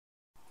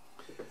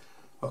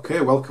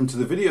Okay, welcome to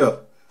the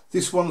video.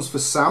 This one's for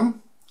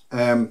Sam,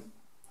 one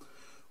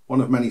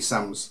of many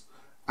Sams,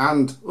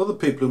 and other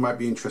people who might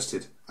be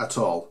interested at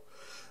all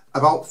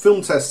about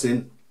film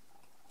testing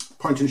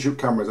point and shoot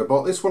cameras. I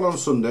bought this one on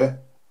Sunday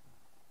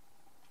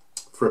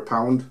for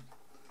 £1,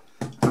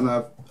 and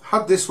I've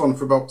had this one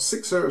for about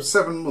 6 or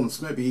 7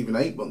 months, maybe even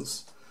 8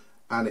 months,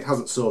 and it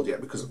hasn't sold yet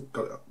because I've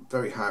got a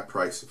very high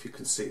price. If you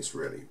can see, it's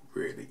really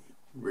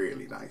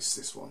nice,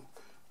 this one.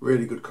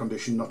 Really good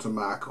condition, not a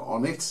mark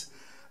on it.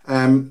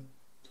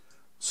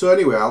 So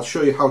anyway, I'll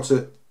show you how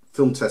to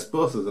film test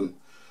both of them.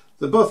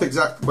 They're both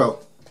exact,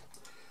 well,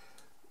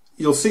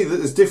 you'll see that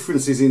there's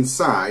differences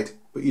inside,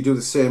 but you do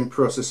the same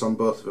process on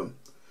both of them.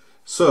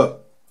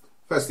 So,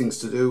 first things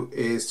to do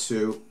is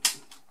to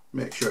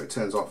make sure it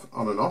turns off,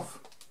 on and off,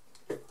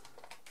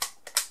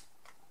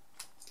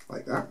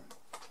 like that.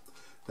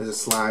 There's a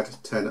slide,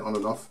 turn it on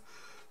and off,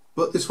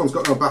 but this one's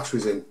got no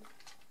batteries in.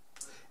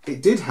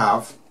 It did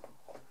have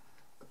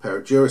a pair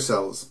of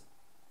Duracells,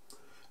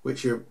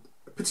 which are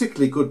a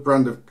particularly good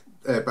brand of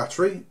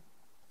battery.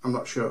 I'm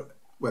not sure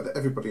whether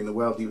everybody in the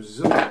world uses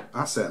them.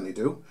 I certainly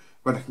do,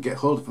 when I can get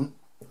hold of them.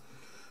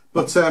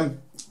 But I'm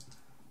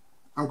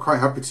quite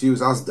happy to use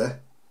Asda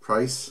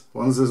price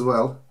ones as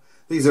well.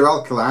 These are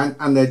alkaline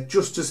and they're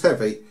just as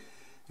heavy.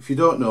 If you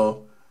don't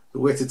know, the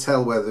way to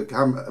tell whether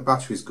a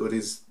battery is good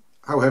is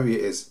how heavy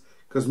it is,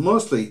 because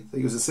mostly they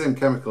use the same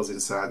chemicals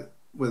inside,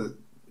 with,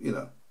 you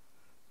know,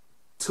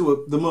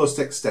 to the most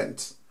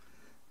extent.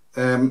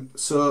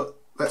 So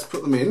let's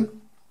put them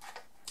in.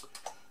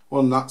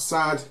 One that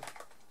side,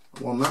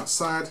 one that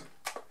side.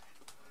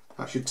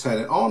 That should turn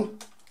it on.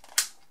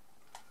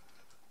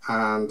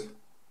 And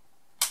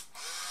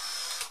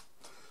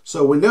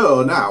so we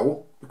know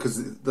now,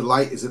 because the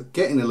light is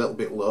getting a little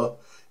bit low,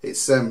 it's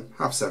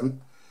 7:30,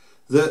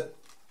 that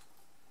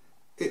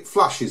it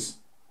flashes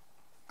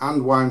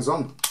and winds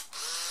on.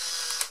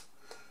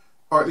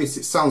 Or at least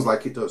it sounds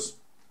like it does.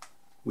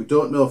 We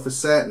don't know for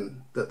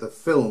certain that the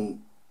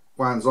film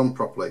winds on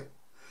properly.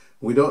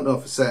 We don't know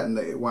for certain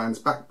that it winds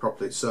back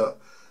properly. So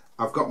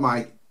I've got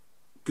my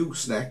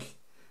gooseneck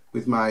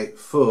with my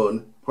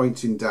phone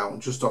pointing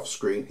down just off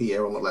screen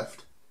here on the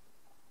left.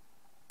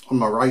 On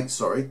my right,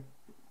 sorry.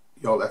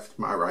 Your left,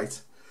 my right.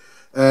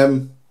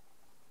 And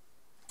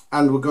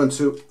we're going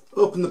to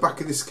open the back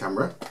of this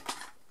camera,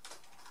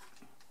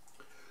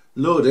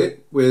 load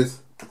it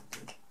with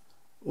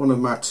one of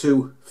my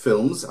 2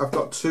 films. I've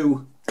got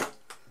 2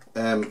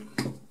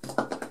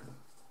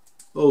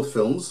 old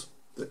films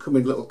that come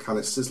in little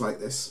canisters like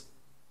this.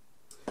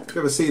 If you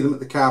ever see them at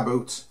the car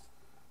boot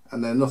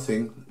and they're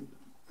nothing,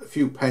 a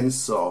few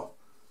pence, or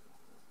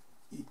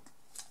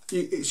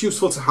it's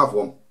useful to have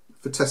one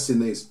for testing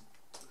these.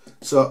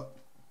 So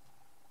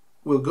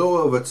we'll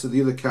go over to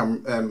the other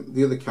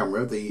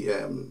camera,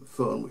 the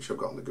phone which I've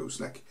got on the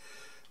gooseneck,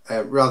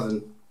 rather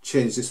than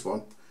change this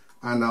one,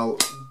 and I'll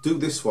do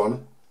this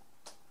one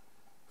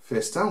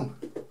face down,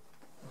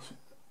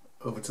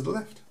 over to the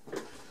left.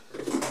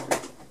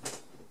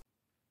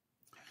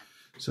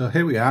 So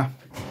here we are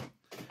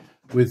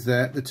with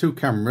the 2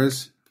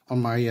 cameras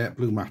on my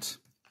blue mat,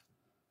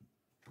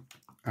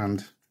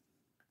 and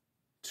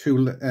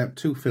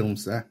two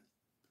films there.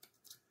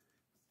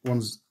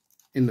 One's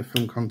in the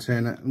film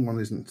container and one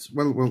isn't.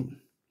 Well,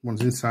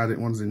 one's inside it,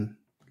 one's in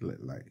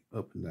like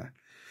open there.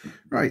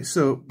 Right,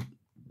 so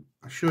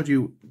I showed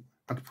you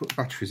how to put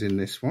batteries in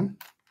this one,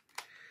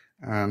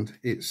 and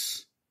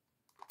it's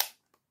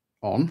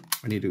on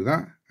when you do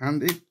that,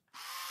 and it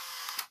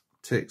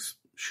takes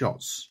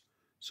shots.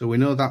 So we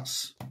know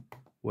that's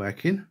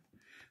working.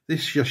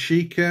 This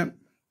Yashica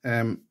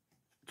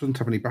doesn't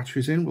have any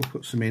batteries in. We'll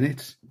put some in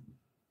it.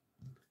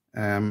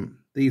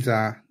 These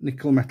are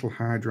nickel metal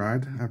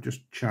hydride. I've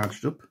just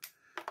charged up,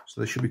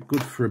 so they should be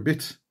good for a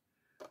bit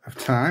of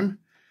time.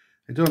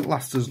 They don't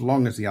last as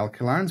long as the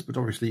alkalines, but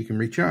obviously you can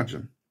recharge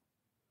them.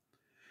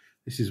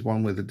 This is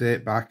one with a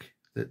date back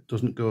that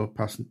doesn't go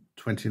past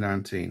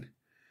 2019.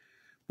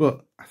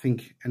 But I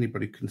think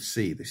anybody can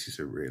see this is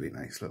a really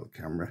nice little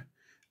camera.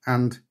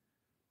 And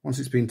once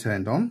it's been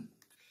turned on,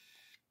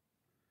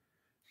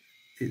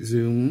 it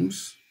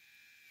zooms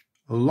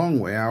a long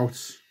way out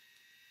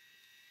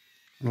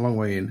and a long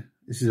way in.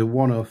 This is a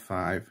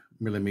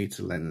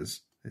 105mm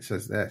lens. It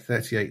says there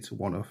 38 to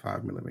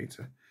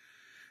 105mm,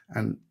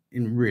 and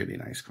in really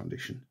nice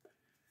condition.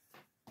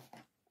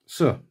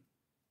 So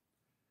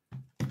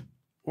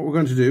what we're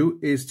going to do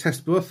is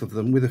test both of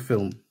them with a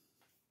film.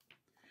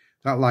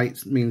 That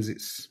light means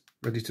it's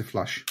ready to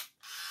flash.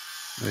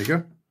 There you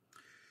go.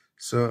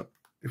 So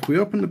if we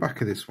open the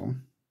back of this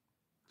one,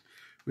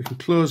 we can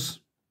close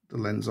the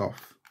lens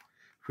off.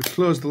 If we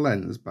close the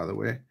lens, by the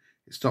way,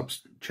 it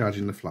stops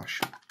charging the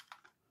flash.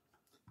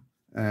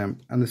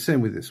 And the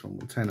same with this one.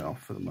 We'll turn it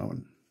off for the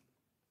moment.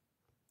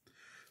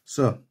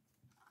 So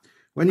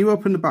when you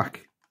open the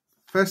back,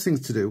 first thing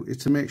to do is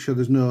to make sure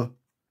there's no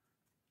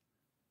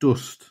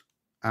dust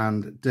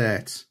and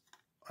dirt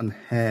and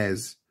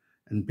hairs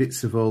and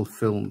bits of old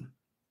film.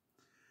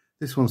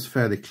 This one's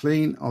fairly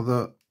clean,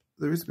 although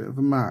there is a bit of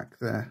a mark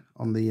there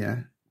on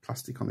the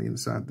plastic on the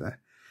inside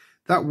there.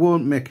 That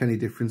won't make any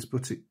difference,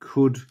 but it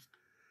could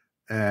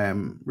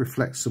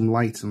reflect some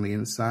light on the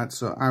inside,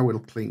 so I will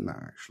clean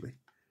that actually.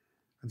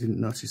 I didn't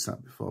notice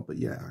that before, but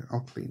yeah,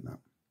 I'll clean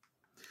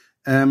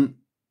that.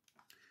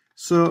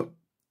 So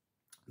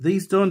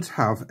these don't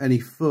have any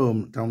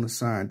foam down the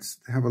sides.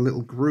 They have a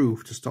little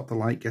groove to stop the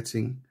light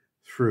getting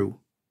through.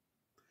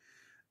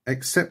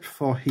 Except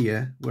for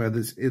here, where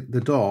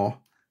the door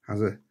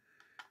has a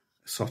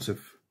sort of,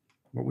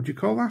 what would you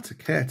call that? A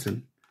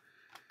curtain.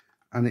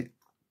 And it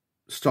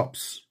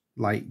stops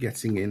light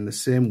getting in the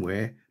same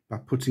way by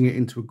putting it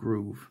into a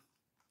groove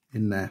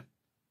in there.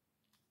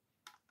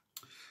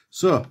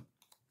 So,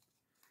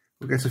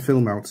 we'll get a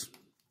film out.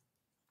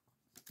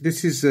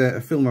 This is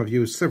a film I've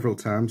used several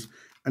times,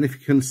 and if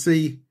you can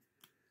see,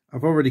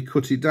 I've already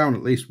cut it down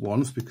at least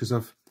once because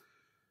I've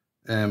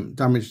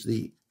damaged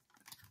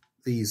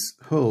these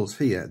holes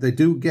here. They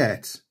do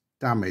get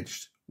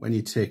damaged when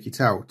you take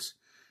it out.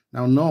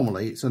 Now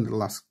normally it's under the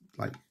last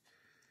like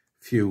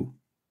few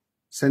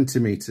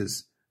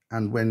centimeters,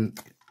 and when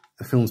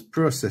the film's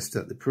processed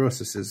at the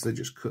processors, they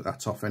just cut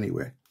that off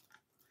anyway,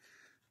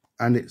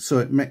 and so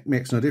it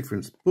makes no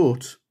difference.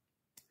 But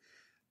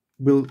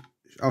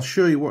I'll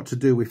show you what to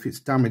do if it's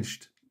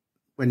damaged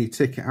when you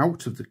take it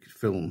out of the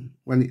film,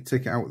 when you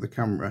take it out of the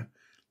camera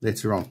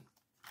later on.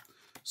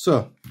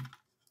 So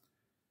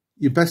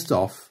you're best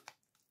off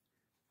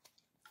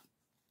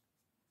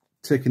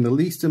taking the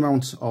least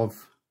amount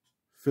of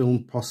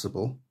film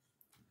possible,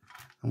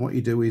 and what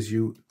you do is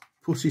you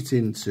put it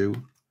into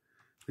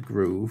the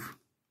groove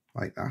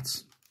like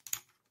that,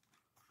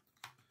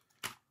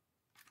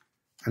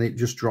 and it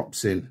just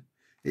drops in.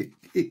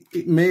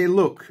 It may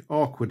look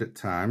awkward at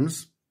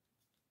times,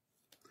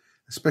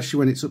 especially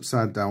when it's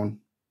upside down.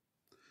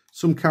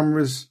 Some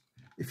cameras,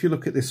 if you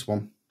look at this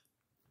one,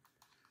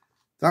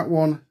 that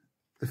one,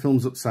 the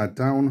film's upside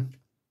down.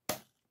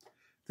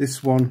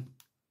 This one,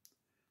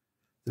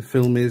 the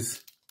film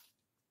is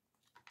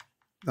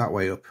that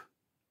way up.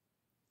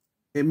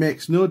 It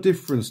makes no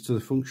difference to the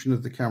function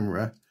of the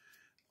camera.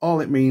 All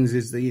it means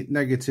is the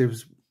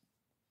negatives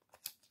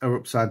are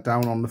upside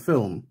down on the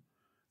film,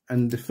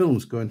 and the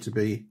film's going to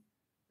be,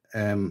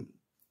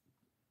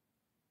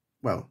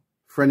 well,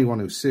 for anyone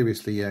who's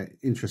seriously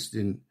interested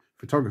in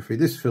photography,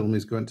 this film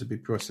is going to be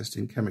processed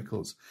in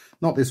chemicals.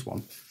 Not this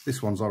one.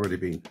 This one's already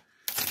been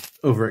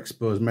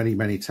overexposed many,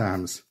 many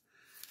times.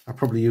 I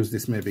probably used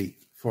this maybe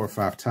 4 or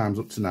 5 times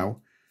up to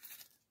now.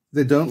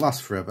 They don't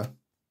last forever,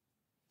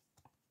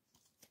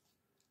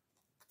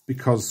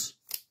 because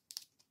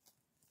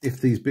if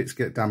these bits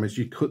get damaged,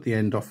 you cut the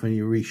end off and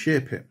you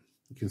reshape it.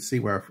 You can see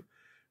where I've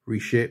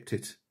reshaped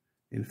it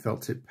in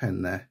felt tip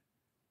pen there.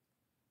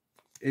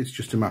 It's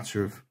just a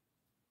matter of,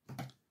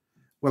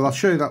 well, I'll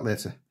show you that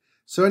later.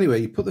 So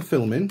anyway, you put the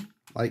film in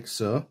like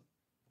so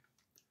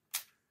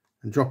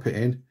and drop it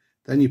in.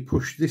 Then you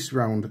push this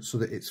round so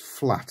that it's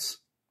flat.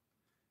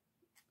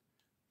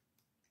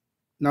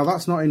 Now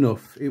that's not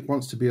enough. It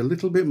wants to be a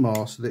little bit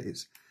more so that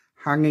it's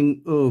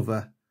hanging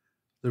over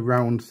the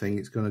round thing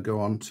it's going to go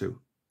onto.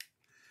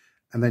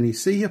 And then you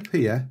see up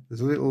here,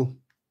 there's a little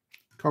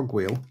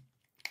cogwheel.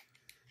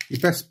 Your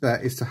best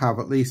bet is to have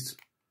at least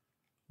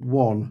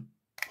 1,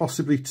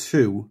 possibly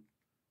 2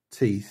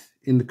 teeth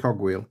in the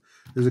cogwheel.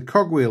 There's a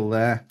cogwheel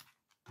there,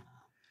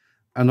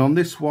 and on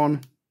this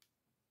one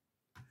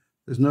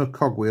there's no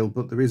cogwheel,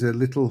 but there is a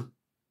little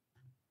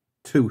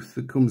tooth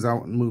that comes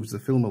out and moves the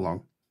film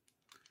along,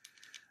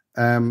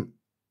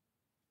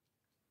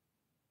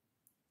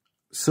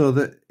 so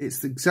that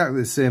it's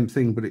exactly the same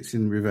thing, but it's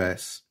in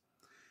reverse.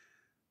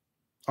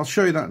 I'll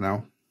show you that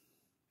now.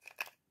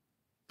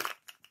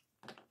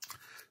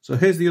 So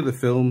here's the other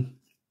film.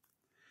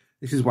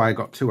 This is why I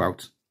got 2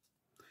 out,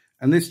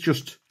 and this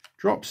just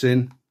drops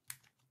in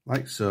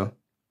like so,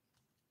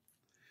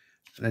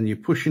 and then you're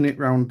pushing it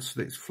round so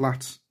that it's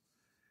flat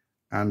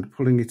and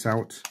pulling it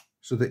out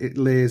so that it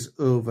lays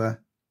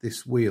over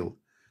this wheel.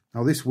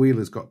 Now this wheel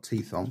has got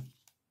teeth on.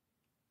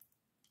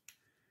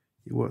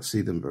 You won't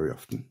see them very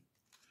often,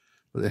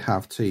 but they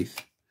have teeth.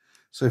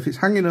 So if it's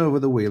hanging over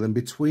the wheel and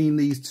between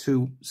these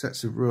 2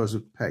 sets of rows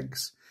of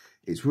pegs,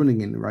 it's running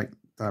in the right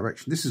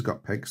direction. This has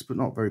got pegs, but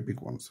not very big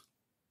ones.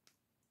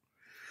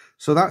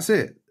 So that's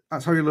it.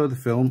 That's how you load the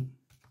film.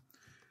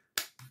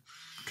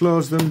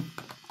 Close them.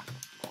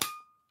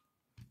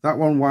 That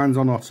one winds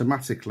on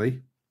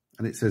automatically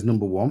and it says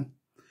number 1.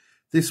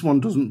 This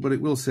one doesn't, but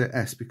it will say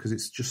S because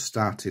it's just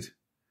started.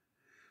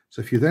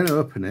 So if you then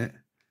open it,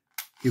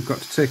 you've got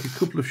to take a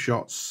couple of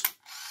shots.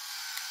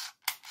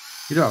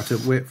 You don't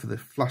have to wait for the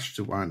flash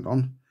to wind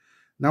on.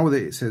 Now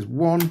that it says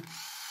 1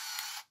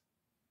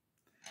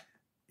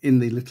 in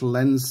the little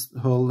lens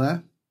hole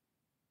there,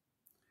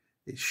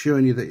 it's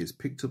showing you that it's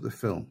picked up the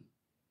film.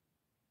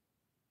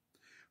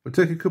 We'll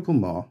take a couple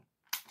more.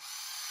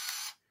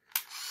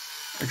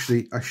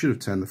 Actually, I should have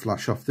turned the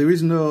flash off. There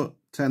is no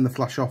turn the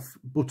flash off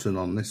button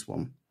on this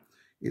one.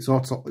 It's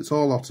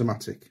all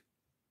automatic,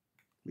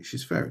 which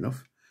is fair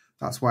enough.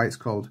 That's why it's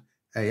called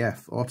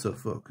AF,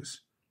 autofocus.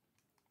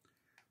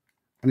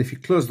 And if you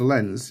close the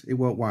lens, it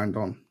won't wind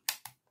on.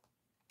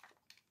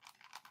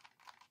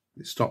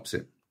 it stops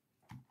it.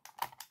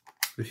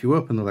 If you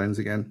open the lens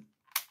again,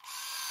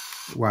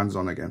 it winds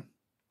on again.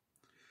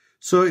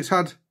 So it's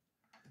had,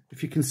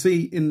 if you can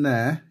see in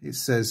there, it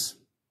says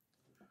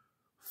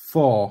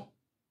 4.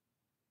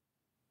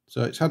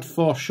 So it's had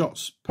 4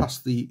 shots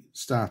past the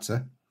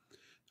starter.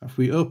 If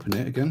we open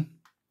it again,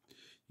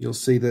 you'll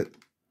see that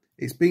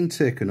it's been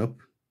taken up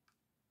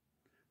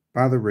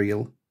by the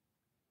reel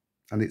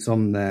and it's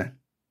on there.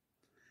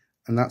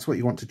 And that's what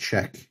you want to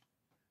check.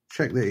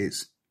 Check that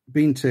it's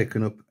been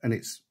taken up and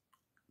it's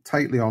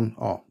tightly on,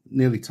 or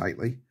nearly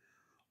tightly,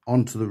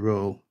 onto the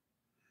roll.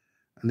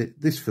 And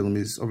this film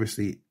is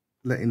obviously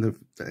letting the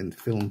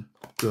film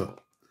go.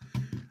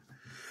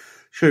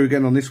 Show you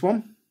again on this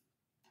one.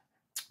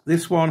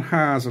 This one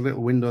has a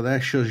little window there,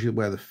 shows you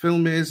where the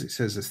film is. It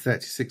says there's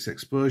 36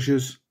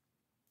 exposures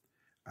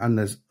and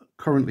there's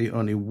currently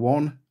only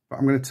 1, but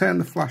I'm going to turn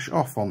the flash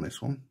off on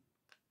this one.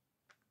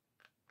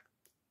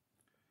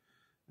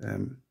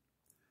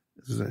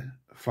 There's a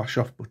flash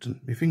off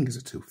button. My fingers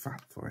are too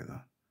fat for it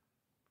though.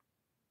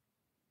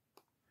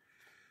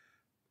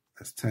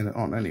 Let's turn it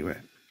on anyway.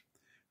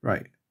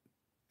 Right,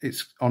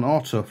 it's on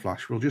auto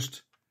flash. We'll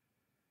just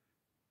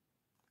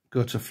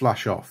go to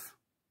flash off.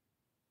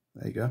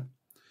 There you go.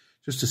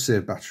 Just to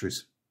save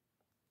batteries.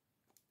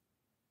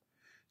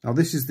 Now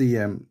this is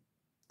the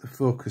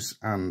focus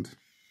and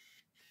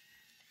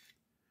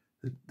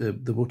the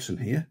button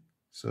here.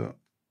 So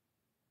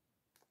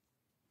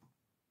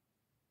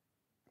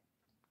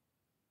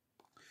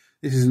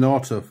this is an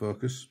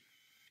autofocus.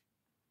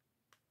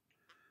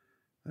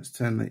 Let's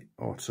turn the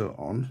auto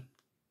on.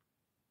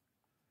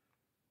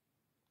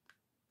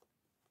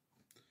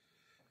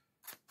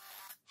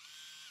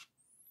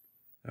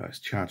 Oh, it's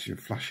charging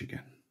flash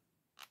again.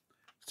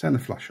 Let's turn the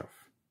flash off.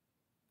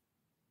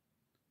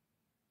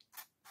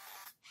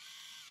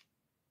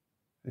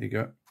 There you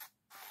go.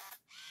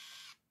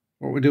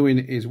 What we're doing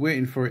is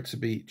waiting for it to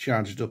be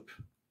charged up.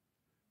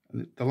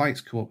 And the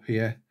lights come up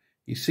here.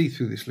 You see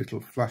through this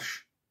little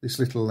flash, this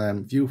little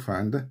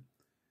viewfinder,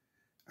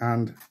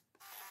 and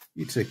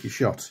you take your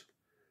shot.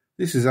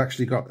 This has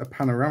actually got a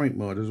panoramic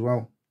mode as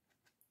well.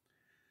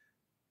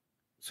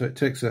 So it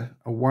takes a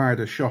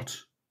wider shot.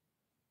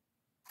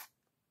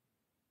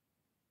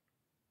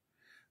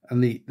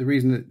 And the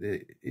reason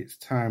that it's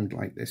timed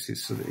like this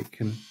is so that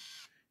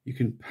you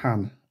can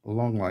pan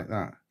along like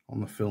that on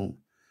the film.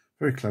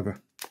 Very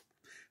clever.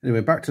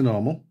 Anyway, back to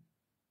normal.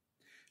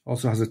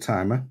 Also has a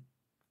timer.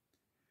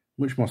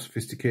 Much more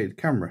sophisticated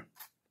camera.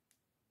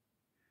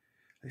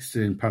 It's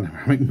still in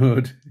panoramic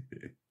mode.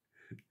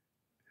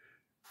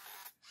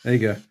 There you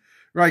go.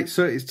 Right,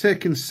 so it's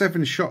taken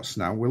 7 shots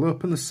now. We'll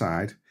open the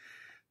side.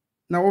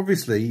 Now,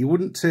 obviously, you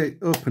wouldn't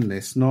open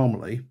this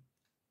normally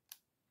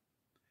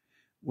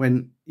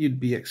when you'd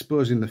be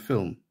exposing the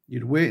film.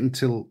 You'd wait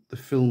until the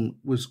film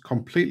was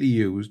completely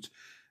used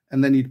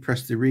and then you'd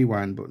press the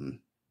rewind button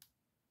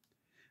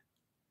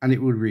and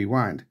it would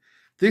rewind.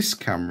 This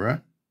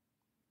camera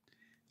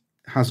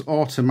has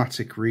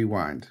automatic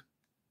rewind,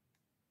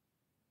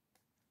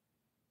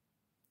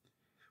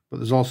 but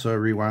there's also a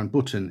rewind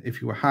button.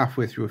 If you were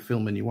halfway through a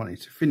film and you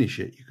wanted to finish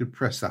it, you could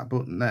press that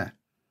button there.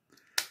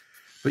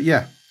 But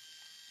yeah,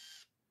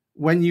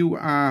 when you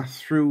are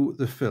through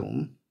the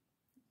film,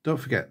 don't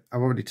forget,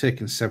 I've already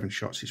taken 7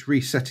 shots. It's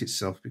reset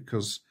itself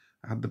because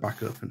I had the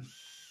back open.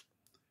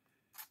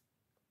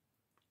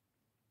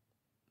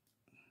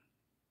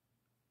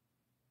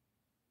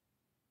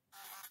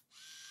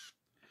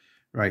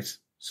 Right,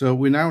 so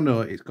we now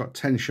know it's got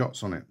 10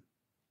 shots on it.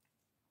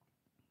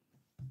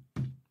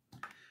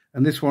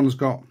 And this one's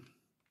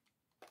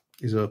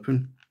is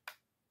open.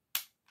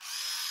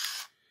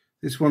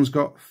 This one's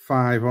got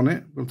 5 on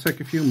it. We'll take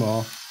a few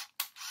more.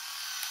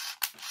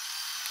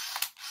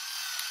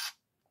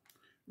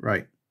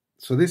 Right,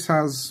 so this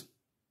says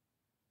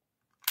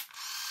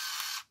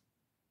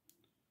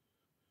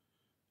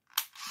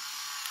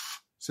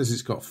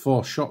it's got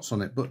 4 shots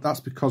on it, but that's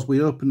because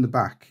we opened the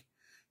back.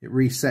 It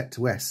reset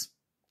to S.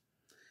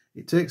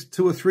 It takes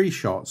 2 or 3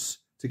 shots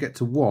to get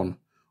to 1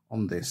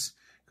 on this,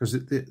 because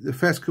the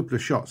first couple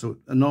of shots are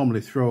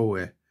normally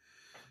throwaway.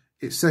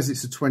 It says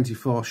it's a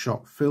 24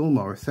 shot film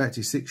or a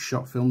 36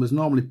 shot film. There's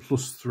normally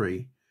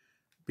 +3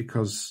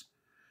 because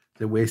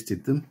they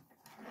wasted them.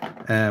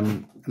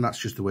 And that's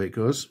just the way it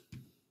goes.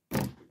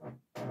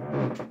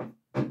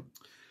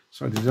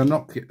 Sorry, did I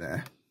knock it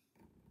there?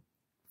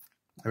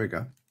 There we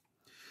go.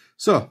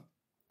 So,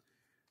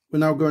 we're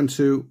now going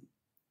to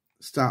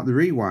start the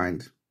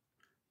rewind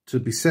to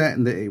be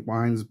certain that it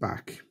winds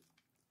back.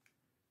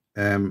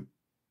 There's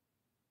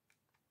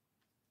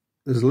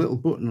a little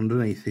button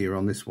underneath here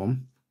on this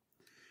one.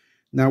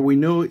 Now, we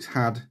know it's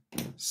had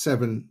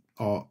 7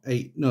 or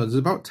 8, no, there's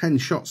about 10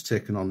 shots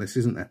taken on this,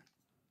 isn't there?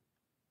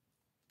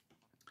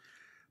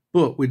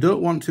 But we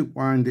don't want to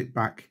wind it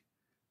back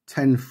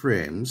 10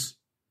 frames,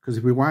 because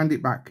if we wind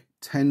it back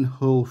 10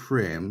 whole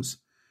frames,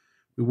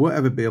 we won't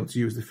ever be able to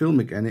use the film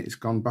again. It's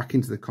gone back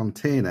into the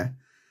container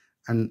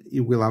and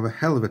you will have a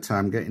hell of a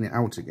time getting it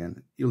out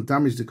again. You'll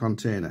damage the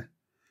container.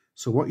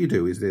 So what you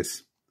do is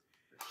this.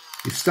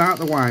 You start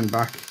the wind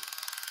back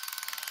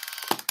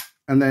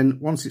And then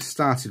once it's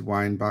started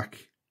wind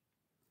back,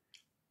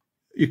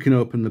 you can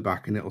open the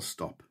back and it'll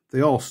stop.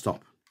 They all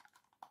stop.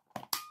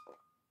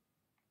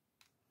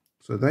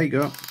 So there you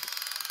go.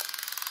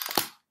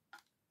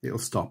 It'll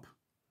stop.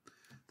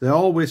 They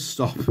always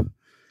stop.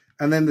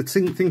 And then the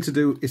thing to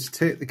do is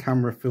take the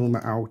camera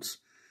filmer out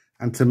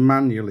and to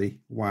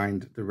manually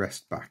wind the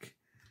rest back.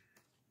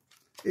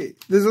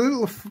 There's a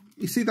little,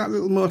 you see that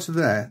little motor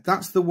there?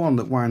 That's the one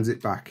that winds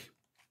it back.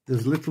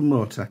 There's a little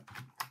motor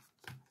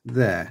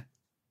there.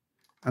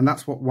 And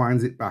that's what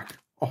winds it back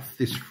off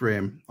this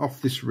frame,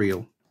 off this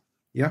reel.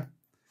 Yeah?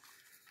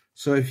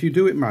 So if you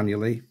do it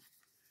manually,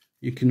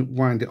 you can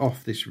wind it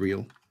off this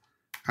reel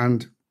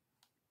and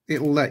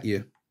it'll let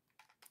you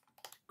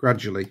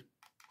gradually.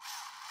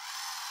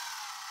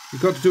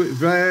 You've got to do it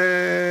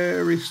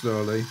very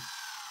slowly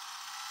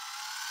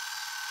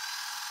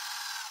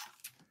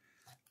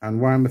and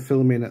wind the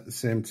film in at the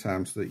same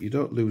time so that you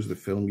don't lose the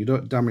film, you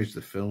don't damage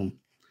the film.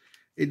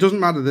 It doesn't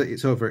matter that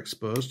it's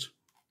overexposed.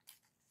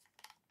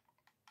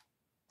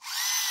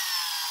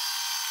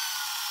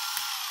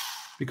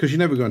 Because you're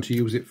never going to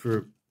use it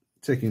for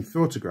taking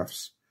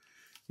photographs.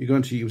 You're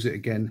going to use it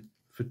again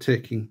for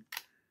taking,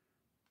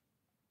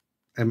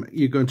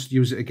 you're going to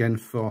use it again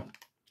for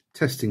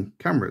testing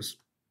cameras.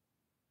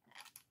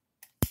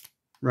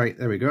 Right,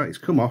 there we go, it's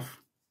come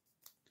off.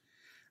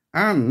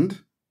 And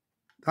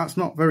that's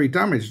not very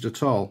damaged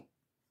at all.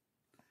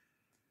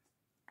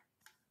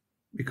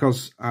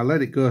 Because I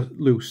let it go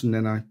loose and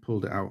then I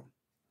pulled it out.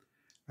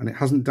 And it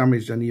hasn't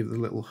damaged any of the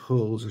little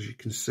holes, as you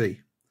can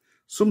see.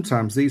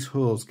 Sometimes these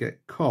holes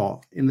get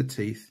caught in the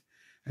teeth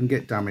and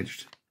get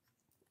damaged.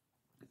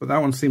 But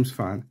that one seems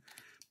fine.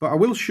 But I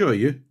will show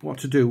you what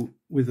to do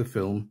with the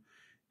film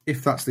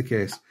if that's the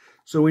case.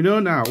 So we know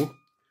now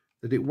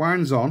that it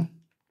winds on.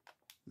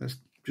 Let's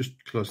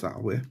just close that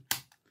away.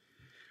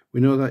 We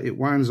know that it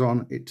winds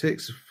on, it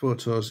takes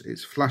photos, it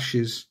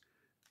flashes,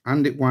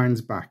 and it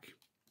winds back.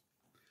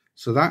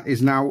 So that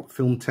is now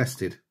film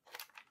tested.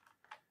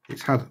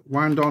 It's had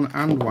wind on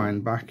and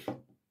wind back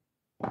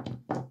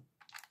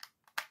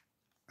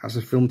as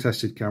a film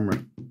tested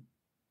camera.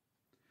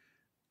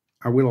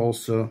 I will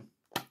also,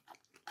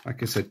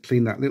 like I said,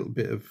 clean that little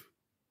bit of,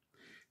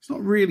 it's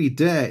not really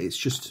dirt, it's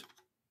just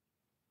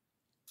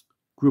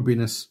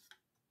grubbiness.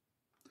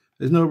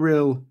 There's no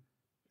real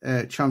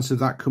chance of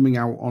that coming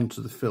out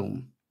onto the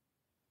film,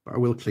 but I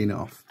will clean it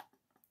off.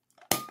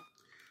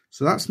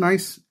 So that's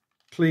nice,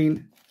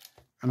 clean,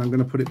 and I'm going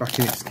to put it back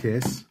in its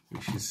case,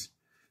 which is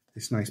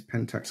this nice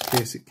Pentax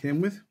case it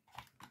came with,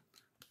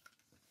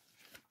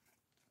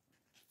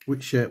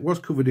 which was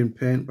covered in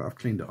paint, but I've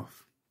cleaned it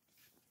off.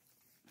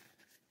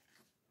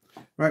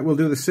 Right, we'll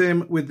do the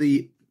same with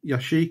the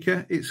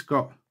Yashica. It's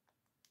got,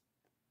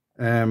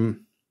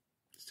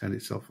 let's turn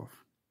itself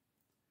off.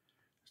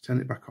 Let's turn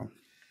it back on.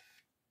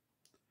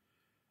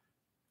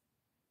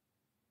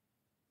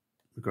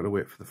 We've got to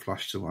wait for the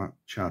flash to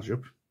charge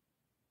up.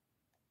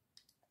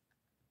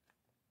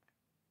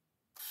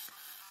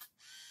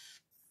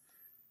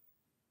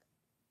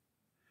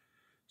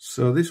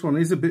 So this one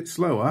is a bit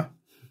slower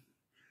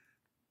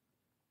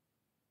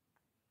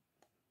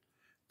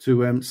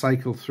to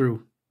cycle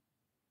through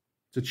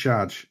to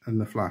charge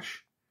and the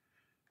flash.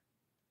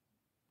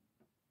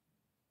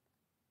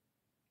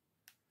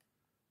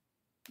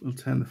 We'll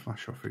turn the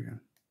flash off again.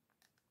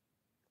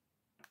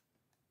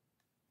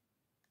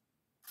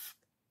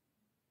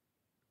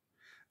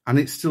 And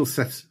it's still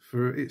set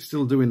for, it's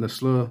still doing the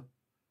slow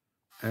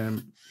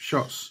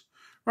shots.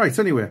 Right,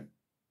 anyway,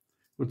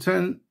 we'll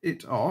turn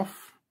it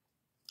off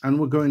and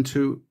we're going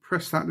to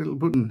press that little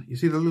button. You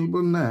see the little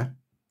button there?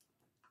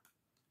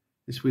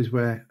 This is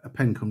where a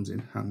pen comes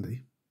in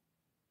handy.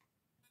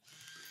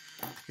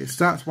 It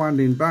starts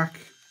winding back,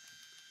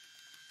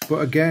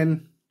 but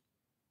again,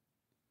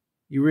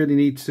 you really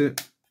need to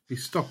be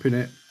stopping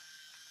it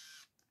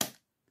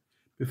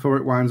before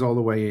it winds all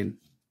the way in.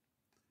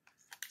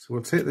 So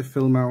we'll take the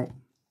film out,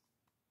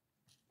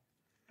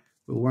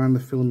 we'll wind the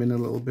film in a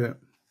little bit,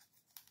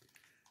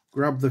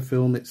 grab the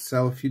film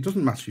itself. It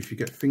doesn't matter if you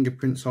get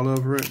fingerprints all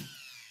over it.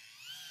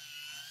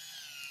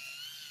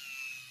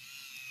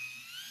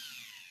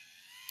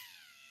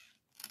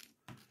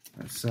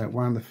 Let's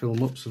wind the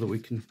film up so that we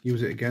can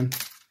use it again.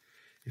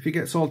 If it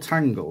gets all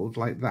tangled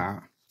like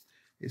that,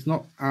 it's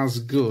not as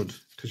good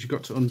because you've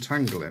got to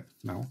untangle it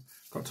now.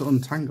 Got to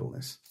untangle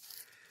this.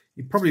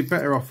 You're probably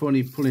better off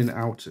only pulling it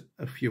out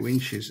a few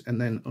inches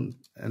and then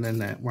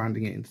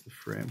winding it into the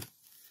frame,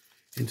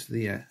 into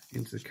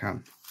the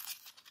can.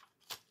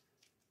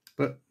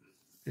 But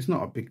it's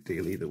not a big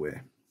deal either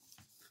way,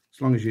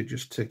 as long as you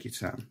just take your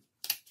time.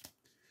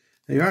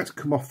 Now you have to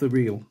come off the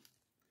reel.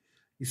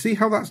 You see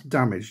how that's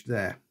damaged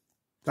there?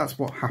 That's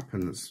what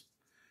happens.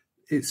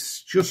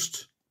 It's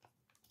just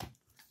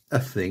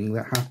a thing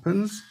that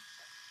happens.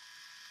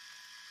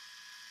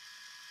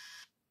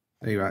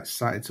 There you are,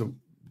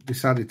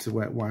 decided to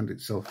wind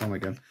itself on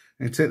again.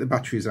 And take the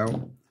batteries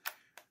out.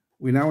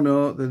 We now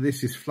know that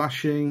this is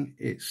flashing,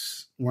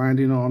 it's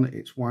winding on,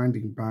 it's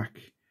winding back.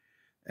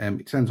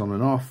 It turns on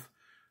and off.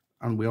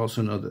 and we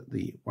also know that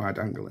the wide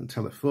angle and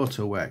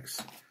telephoto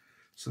works.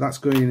 So that's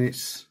going in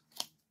its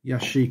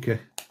Yashica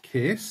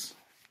case,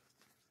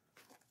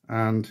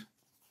 and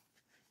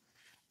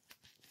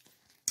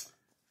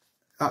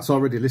that's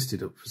already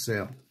listed up for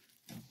sale.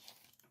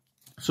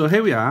 So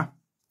here we are.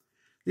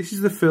 This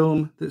is the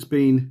film that's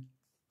been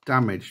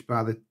damaged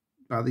by the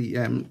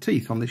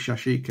teeth on this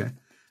Yashica,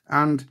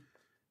 and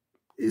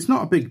it's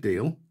not a big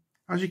deal.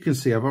 As you can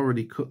see, I've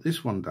already cut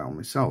this one down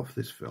myself,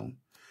 this film.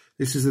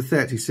 This is a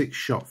 36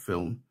 shot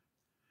film.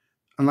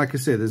 And like I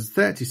say, there's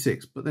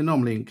 36, but they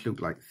normally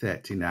include like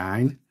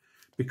 39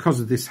 because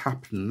of this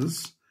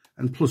happens.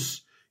 And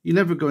plus, you're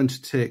never going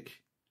to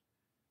take...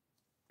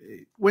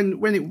 When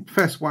it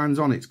first winds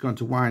on, it's going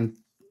to wind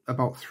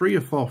about 3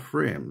 or 4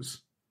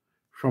 frames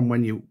from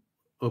when you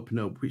open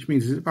up, which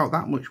means it's about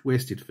that much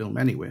wasted film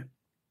anyway.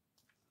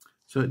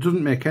 So it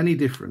doesn't make any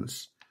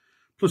difference.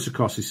 Plus, of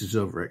course, this is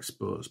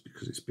overexposed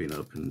because it's been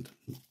opened.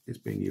 It's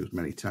being used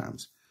many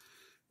times.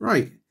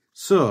 Right,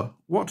 so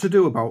what to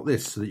do about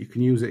this so that you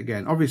can use it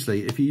again?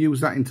 Obviously, if you use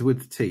that into with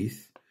the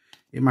teeth,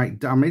 it might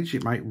damage,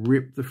 it might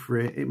rip the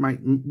frame, it might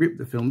rip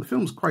the film. The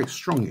film's quite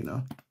strong, you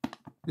know.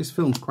 This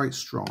film's quite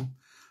strong,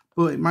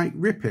 but it might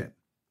rip it.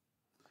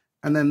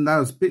 And then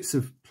those bits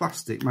of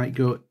plastic might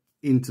go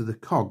into the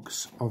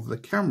cogs of the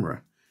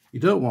camera. You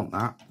don't want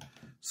that.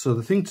 So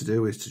the thing to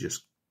do is to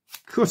just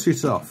cut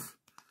it off.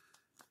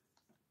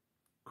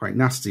 Quite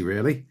nasty,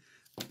 really.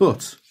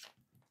 But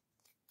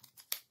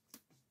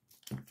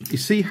you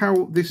see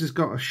how this has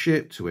got a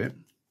shape to it?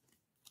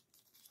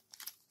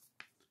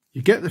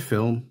 You get the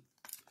film,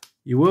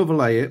 you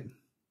overlay it.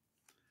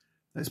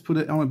 Let's put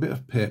it on a bit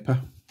of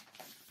paper.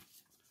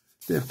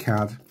 Bit of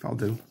card, that'll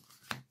do.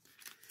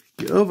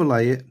 You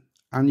overlay it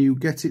and you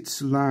get it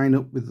to line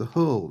up with the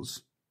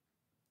holes,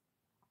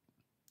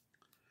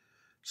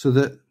 so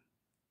that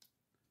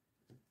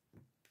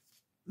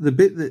the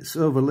bit that's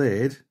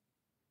overlaid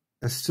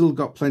has still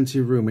got plenty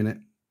of room in it.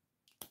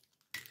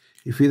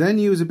 If you then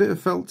use a bit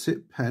of felt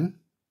tip pen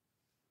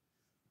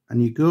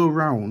and you go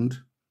around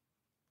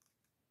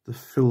the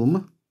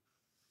film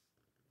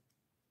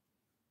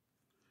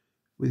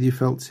with your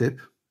felt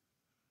tip,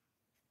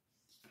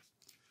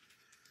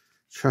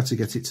 try to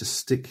get it to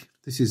stick.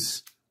 This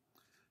is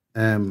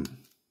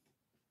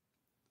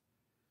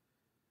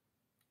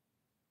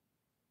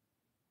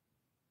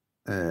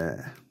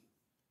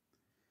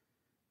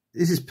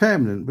this is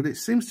permanent, but it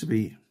seems to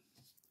be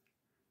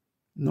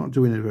not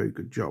doing a very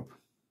good job.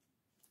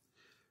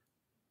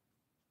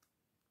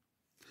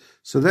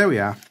 So there we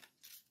are.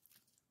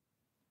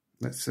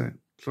 Let's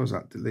close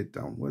that lid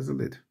down. Where's the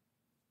lid?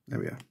 There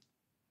we are.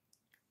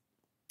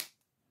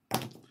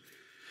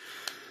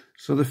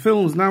 So the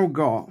film's now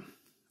got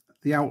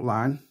the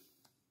outline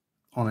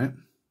on it.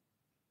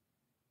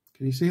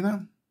 Can you see that?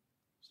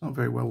 It's not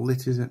very well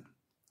lit, is it?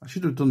 I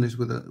should have done this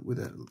with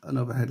an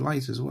overhead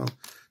light as well.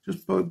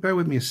 Just bear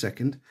with me a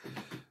second.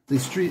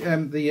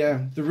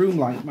 The room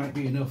light might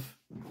be enough.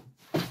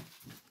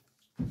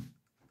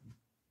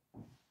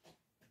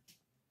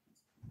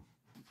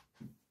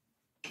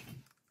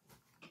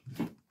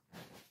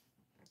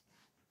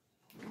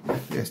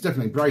 Yeah, it's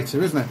definitely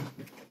brighter, isn't it?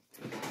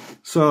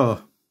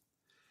 So,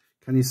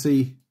 can you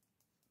see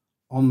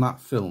on that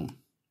film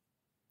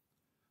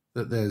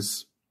that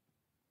there's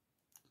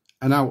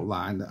an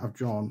outline that I've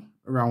drawn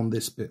around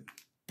this bit?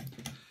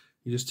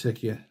 You just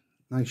take your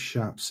nice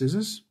sharp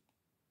scissors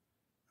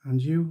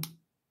and you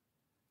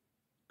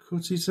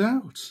cut it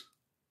out.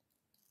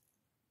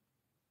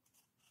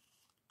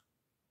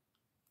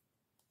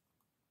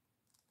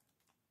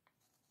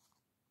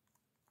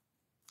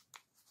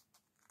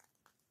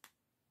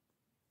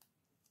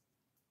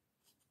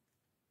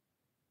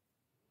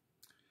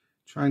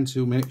 Trying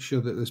to make sure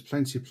that there's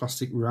plenty of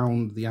plastic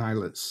round the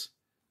eyelets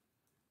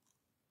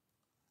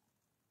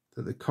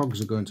that the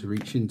cogs are going to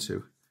reach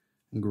into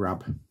and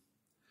grab.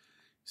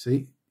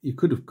 See, you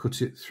could have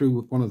cut it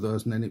through one of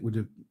those and then it would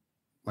have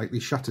likely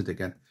shattered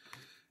again.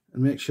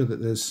 And make sure that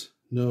there's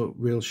no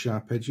real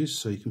sharp edges,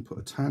 so you can put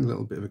a tiny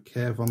little bit of a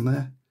curve on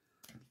there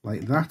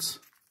like that,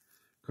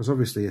 because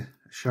obviously a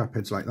sharp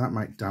edge like that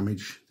might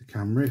damage the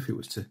camera if it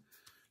was to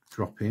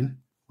drop in,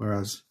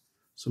 whereas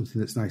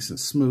something that's nice and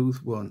smooth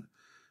won't.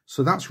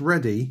 So that's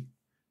ready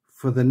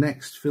for the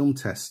next film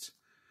test.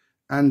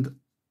 And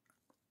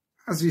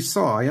as you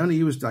saw, I only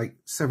used like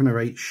 7 or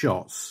 8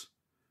 shots.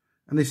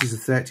 And this is a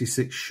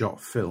 36 shot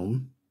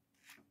film.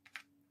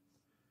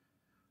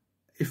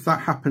 If that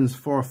happens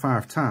 4 or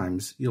 5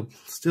 times, you'll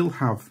still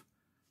have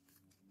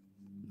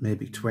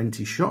maybe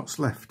 20 shots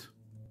left.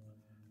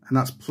 And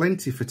that's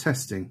plenty for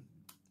testing.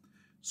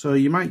 So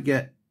you might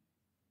get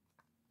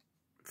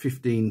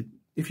 15,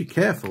 if you're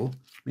careful.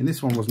 I mean,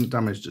 this one wasn't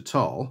damaged at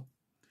all.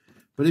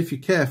 But if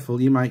you're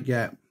careful, you might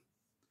get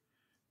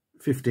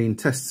 15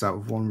 tests out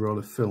of one roll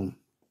of film.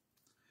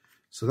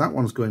 So that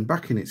one's going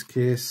back in its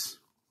case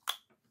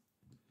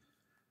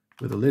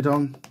with a lid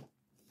on.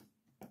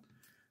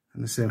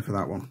 And the same for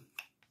that one.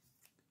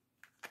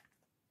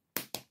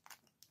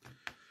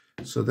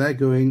 So they're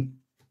going,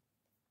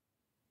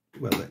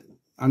 well,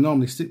 I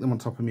normally stick them on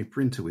top of my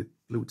printer with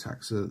blue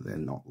tack so that they're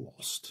not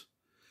lost.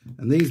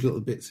 And these little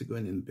bits are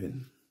going in the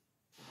bin.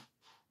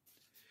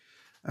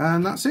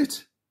 And that's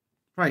it.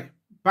 Right,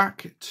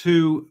 back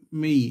to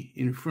me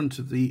in front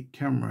of the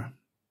camera.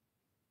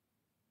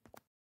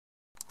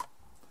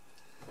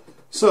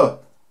 So,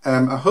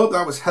 I hope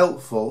that was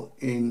helpful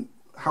in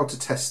how to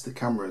test the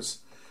cameras.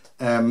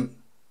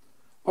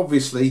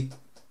 Obviously,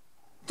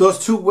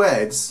 those two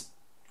words,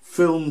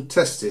 film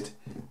tested,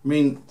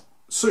 mean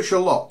such a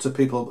lot to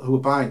people who are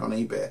buying on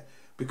eBay,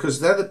 because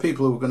they're the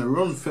people who are going to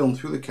run film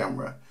through the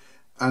camera,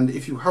 and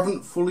if you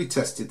haven't fully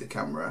tested the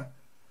camera,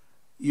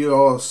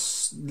 you're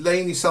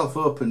laying yourself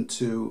open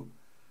to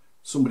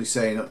somebody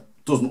saying it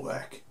doesn't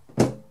work.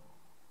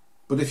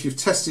 But if you've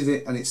tested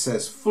it and it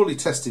says fully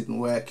tested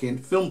and working,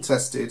 film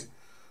tested,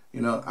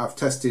 you know, I've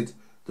tested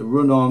the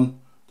run on,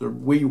 the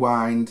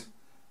rewind,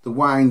 the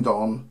wind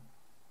on,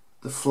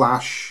 the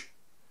flash,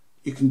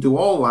 you can do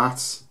all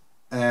that,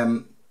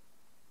 and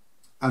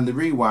the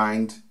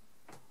rewind,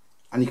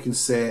 and you can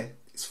say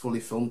it's fully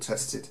film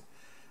tested.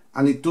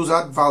 And it does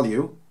add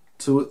value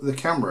to the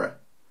camera,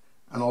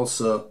 and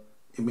also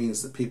it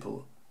means that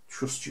people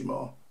trust you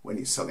more when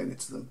you're selling it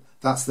to them.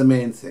 That's the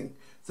main thing.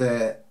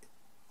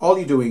 All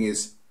you're doing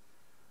is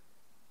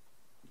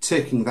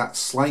taking that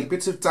slight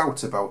bit of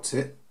doubt about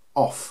it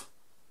off,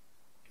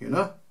 you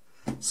know.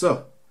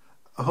 So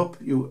I hope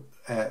you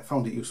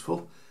found it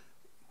useful.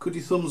 Could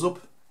you thumbs up?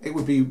 It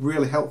would be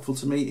really helpful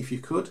to me if you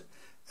could.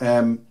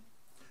 And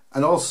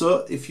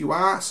also, if you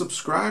are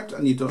subscribed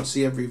and you don't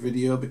see every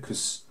video,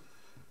 because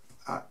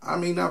I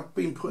mean, I've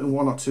been putting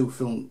 1 or 2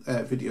 film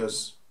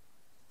videos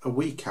a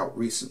week out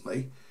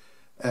recently.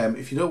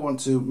 If you don't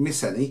want to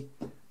miss any,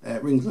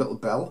 ring the little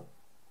bell.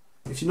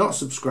 If you're not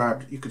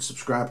subscribed, you could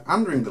subscribe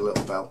and ring the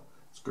little bell.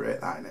 It's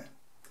great, that, isn't it?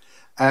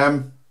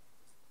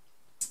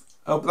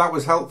 I hope that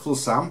was helpful,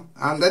 Sam,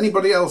 and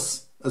anybody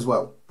else as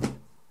well.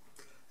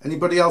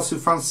 Anybody else who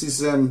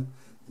fancies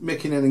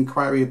making an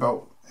inquiry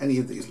about any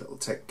of these little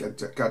tech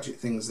gadget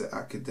things that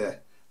I could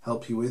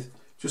help you with,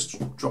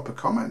 just drop a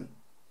comment.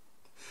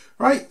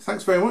 Right,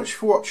 thanks very much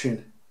for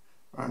watching.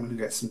 Right, I'm going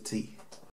to get some tea.